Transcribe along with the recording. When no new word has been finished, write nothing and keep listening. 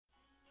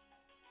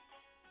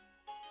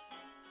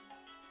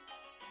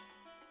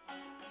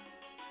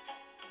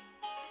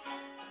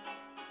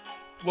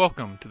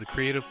Welcome to the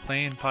Creative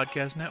Playing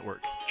Podcast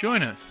Network.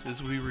 Join us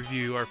as we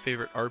review our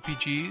favorite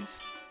RPGs,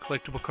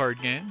 collectible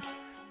card games,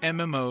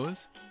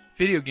 MMOs,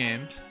 video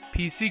games,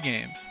 PC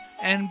games,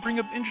 and bring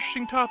up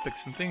interesting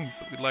topics and things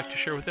that we'd like to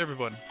share with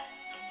everyone.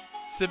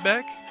 Sit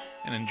back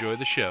and enjoy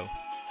the show.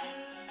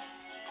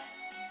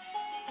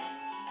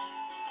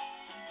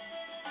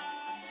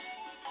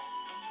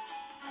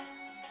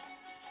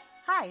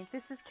 Hi,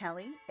 this is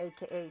Kelly,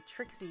 aka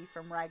Trixie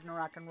from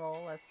Ragnarok and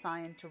Roll, a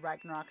Scion to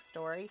Ragnarok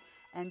story,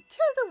 and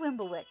Tilda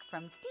Wimblewick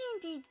from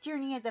D&D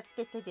Journey of the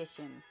 5th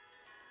Edition.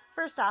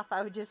 First off,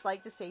 I would just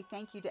like to say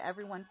thank you to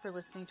everyone for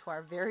listening to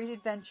our varied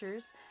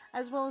adventures,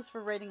 as well as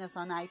for rating us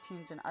on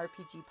iTunes and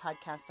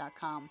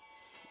RPGpodcast.com.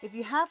 If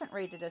you haven't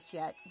rated us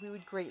yet, we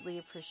would greatly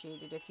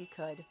appreciate it if you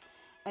could.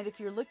 And if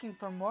you're looking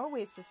for more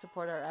ways to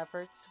support our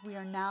efforts, we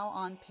are now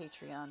on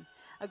Patreon,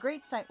 a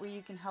great site where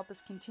you can help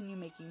us continue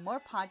making more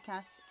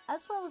podcasts,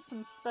 as well as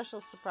some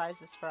special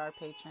surprises for our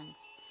patrons.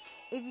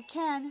 If you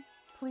can,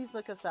 please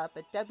look us up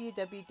at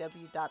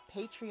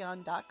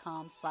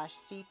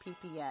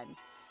www.patreon.com/cppn.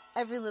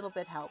 Every little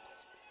bit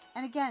helps.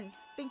 And again,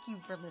 thank you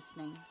for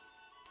listening.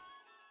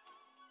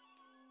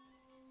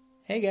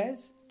 Hey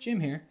guys,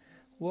 Jim here.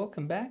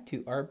 Welcome back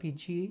to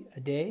RPG A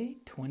Day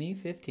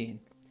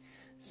 2015.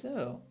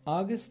 So,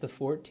 August the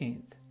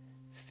 14th,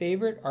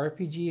 favorite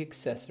RPG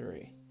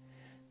accessory.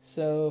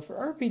 So, for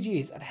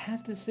RPGs, I'd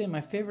have to say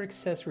my favorite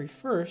accessory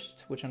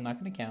first, which I'm not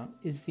going to count,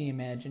 is the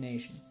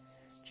imagination.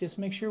 Just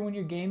make sure when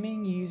you're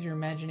gaming, you use your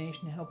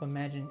imagination to help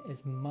imagine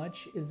as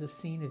much as the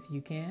scene as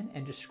you can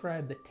and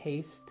describe the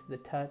taste, the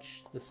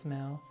touch, the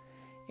smell.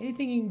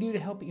 Anything you can do to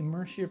help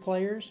immerse your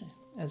players,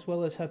 as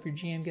well as help your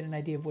GM get an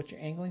idea of what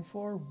you're angling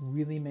for,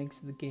 really makes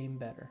the game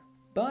better.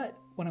 But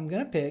what I'm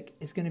going to pick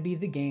is going to be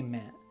the game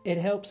mat. It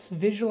helps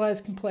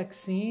visualize complex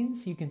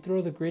scenes. You can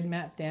throw the grid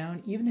map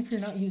down. Even if you're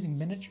not using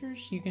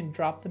miniatures, you can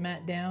drop the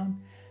mat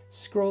down,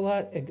 scroll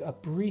out a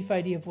brief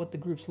idea of what the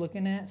group's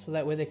looking at, so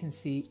that way they can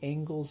see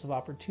angles of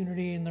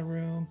opportunity in the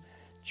room,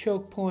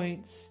 choke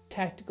points,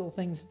 tactical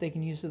things that they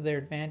can use to their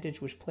advantage,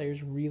 which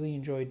players really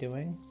enjoy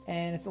doing.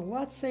 And it's a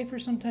lot safer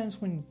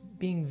sometimes when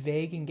being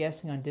vague and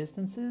guessing on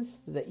distances,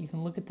 that you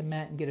can look at the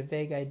mat and get a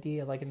vague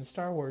idea, like in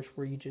Star Wars,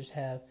 where you just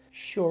have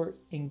short,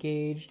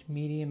 engaged,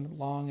 medium,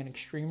 long, and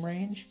extreme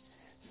range.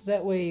 So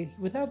that way,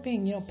 without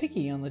being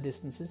picky on the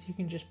distances, you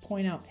can just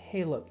point out,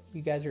 hey look,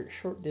 you guys are at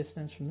short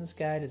distance from this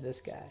guy to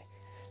this guy.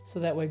 So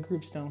that way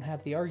groups don't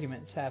have the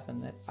arguments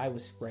happen that I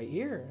was right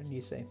here, and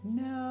you say,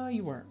 no,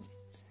 you weren't.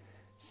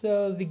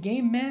 So the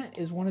game mat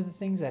is one of the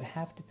things I'd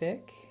have to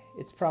pick.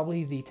 It's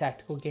probably the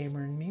tactical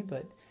gamer in me,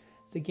 but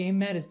the game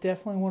mat is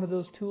definitely one of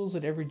those tools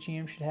that every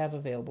GM should have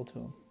available to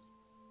them.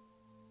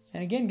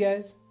 And again,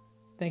 guys,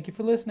 thank you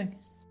for listening.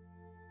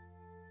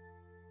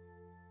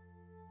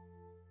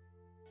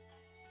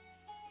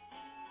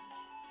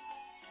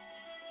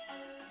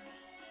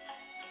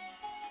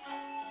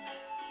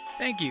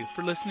 Thank you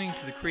for listening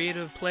to the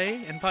Creative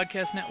Play and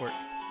Podcast Network.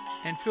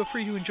 And feel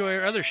free to enjoy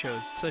our other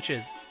shows, such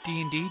as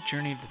D&D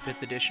Journey of the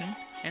 5th Edition,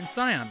 and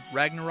Scion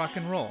Ragnarok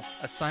and Roll,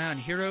 a Scion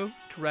hero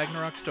to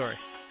Ragnarok story.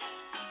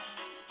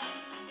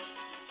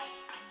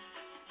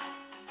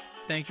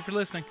 Thank you for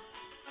listening.